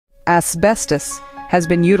Asbestos has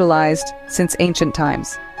been utilized since ancient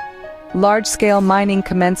times. Large-scale mining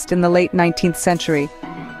commenced in the late 19th century.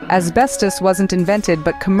 Asbestos wasn't invented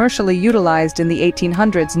but commercially utilized in the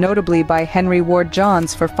 1800s, notably by Henry Ward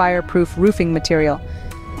Johns for fireproof roofing material.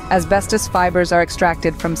 Asbestos fibers are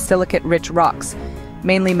extracted from silicate-rich rocks,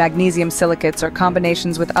 mainly magnesium silicates or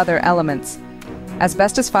combinations with other elements.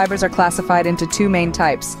 Asbestos fibers are classified into two main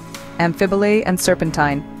types, amphibole and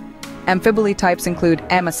serpentine. Amphibole types include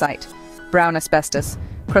amosite, brown asbestos,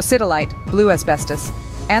 crocidolite, blue asbestos,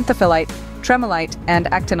 anthophyllite, tremolite, and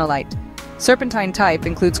actinolite. Serpentine type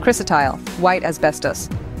includes chrysotile, white asbestos.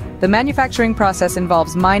 The manufacturing process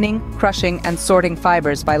involves mining, crushing, and sorting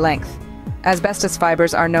fibers by length. Asbestos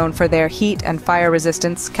fibers are known for their heat and fire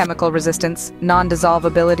resistance, chemical resistance,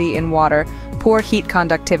 non-dissolvability in water, poor heat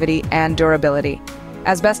conductivity, and durability.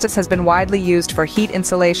 Asbestos has been widely used for heat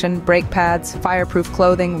insulation, brake pads, fireproof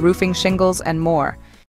clothing, roofing shingles, and more.